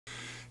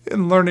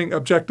In learning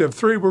objective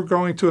 3, we're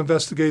going to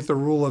investigate the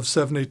rule of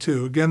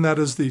 72. Again, that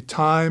is the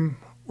time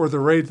or the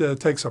rate that it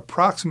takes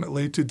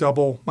approximately to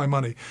double my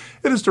money.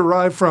 It is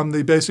derived from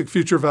the basic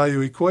future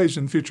value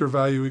equation. Future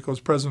value equals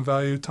present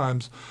value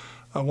times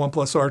 1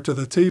 plus r to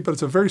the t, but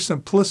it's a very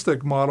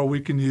simplistic model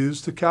we can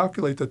use to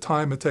calculate the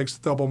time it takes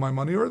to double my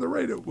money or the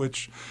rate at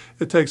which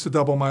it takes to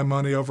double my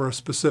money over a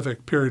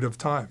specific period of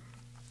time.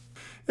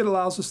 It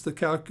allows us to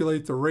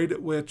calculate the rate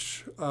at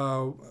which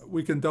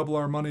we can double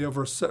our money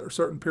over a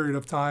certain period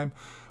of time,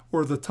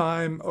 or the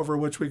time over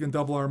which we can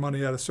double our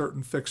money at a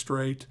certain fixed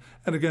rate.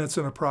 And again, it's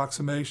an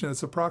approximation.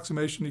 It's an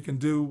approximation you can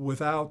do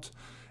without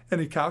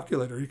any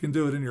calculator. You can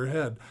do it in your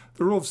head.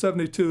 The rule of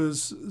 72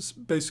 is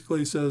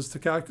basically says to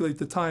calculate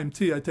the time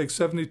t, I take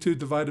 72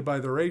 divided by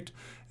the rate,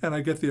 and I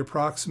get the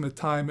approximate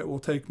time it will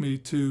take me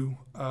to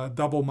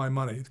double my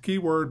money. The key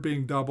word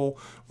being double,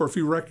 or if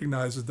you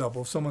recognize a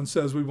double. If someone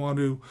says we want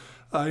to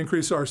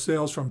increase our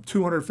sales from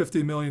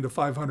 250 million to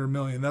 500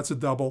 million, that's a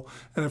double.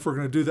 And if we're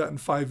going to do that in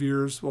 5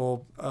 years,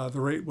 well, the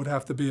rate would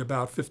have to be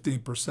about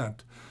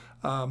 15%.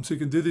 So you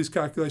can do these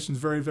calculations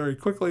very, very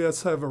quickly.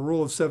 Let's have a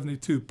rule of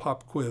 72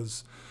 pop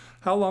quiz.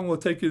 How long will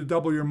it take you to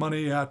double your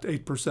money at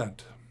 8%?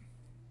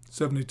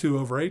 72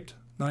 over 8,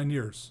 9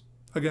 years.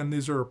 Again,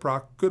 these are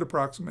good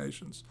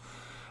approximations.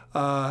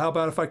 How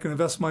about if I can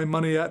invest my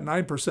money at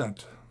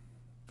 9%?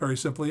 Very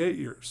simply, 8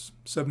 years.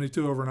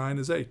 72 over 9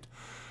 is 8.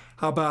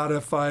 How about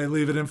if I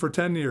leave it in for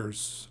 10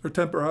 years? Or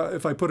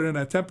if I put it in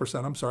at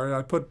 10%, I'm sorry,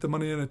 I put the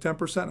money in at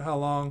 10%, how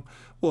long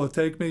will it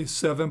take me?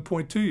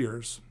 7.2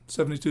 years.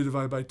 72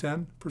 divided by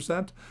 10%,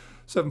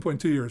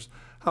 7.2 years.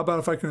 How about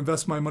if I can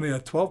invest my money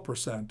at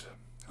 12%?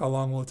 How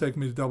long will it take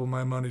me to double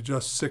my money?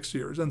 Just 6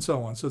 years, and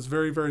so on. So it's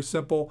very, very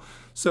simple.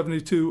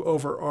 72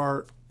 over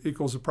R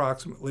equals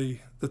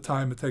approximately the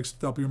time it takes to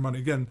double your money.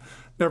 Again,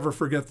 never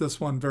forget this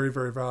one, very,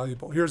 very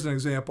valuable. Here's an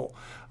example.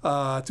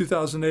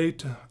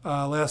 2008,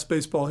 last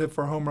baseball hit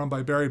for a home run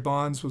by Barry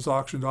Bonds was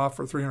auctioned off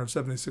for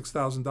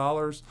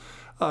 $376,000.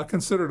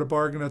 Considered a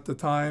bargain at the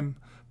time.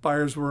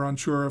 Buyers were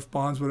unsure if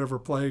Bonds would ever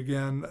play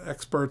again.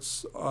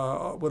 Experts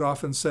would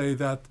often say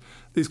that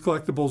these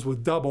collectibles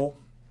would double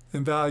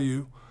in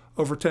value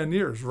over 10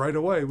 years. Right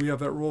away, we have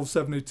that rule of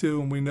 72,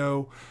 and we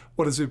know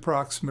what is the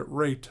approximate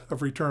rate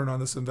of return on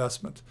this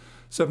investment.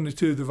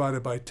 72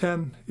 divided by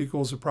 10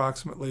 equals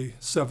approximately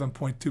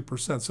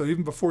 7.2%. So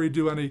even before you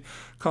do any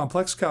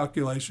complex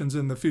calculations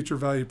in the future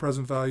value,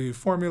 present value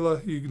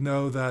formula, you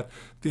know that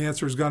the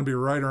answer is going to be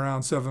right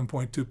around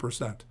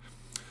 7.2%.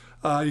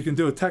 You can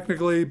do it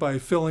technically by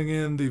filling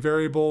in the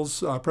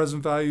variables.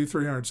 Present value,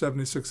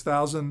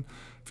 376,000.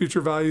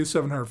 Future value,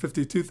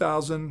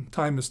 752,000.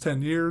 Time is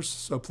 10 years.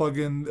 So plug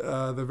in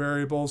the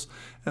variables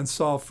and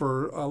solve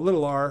for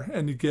little r,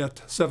 and you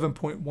get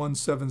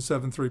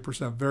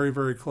 7.1773%. Very,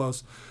 very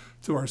close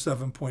to our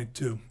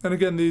 7.2. And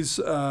again, this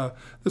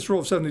rule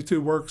of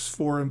 72 works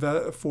for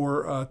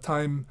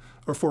time,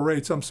 or for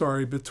rates, I'm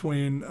sorry,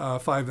 between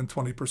 5 and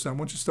 20%.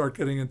 Once you start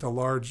getting into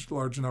large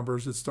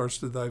numbers, it starts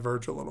to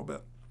diverge a little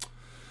bit.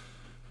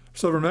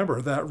 So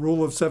remember that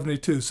rule of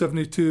 72.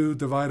 72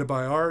 divided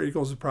by r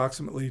equals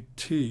approximately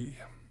t.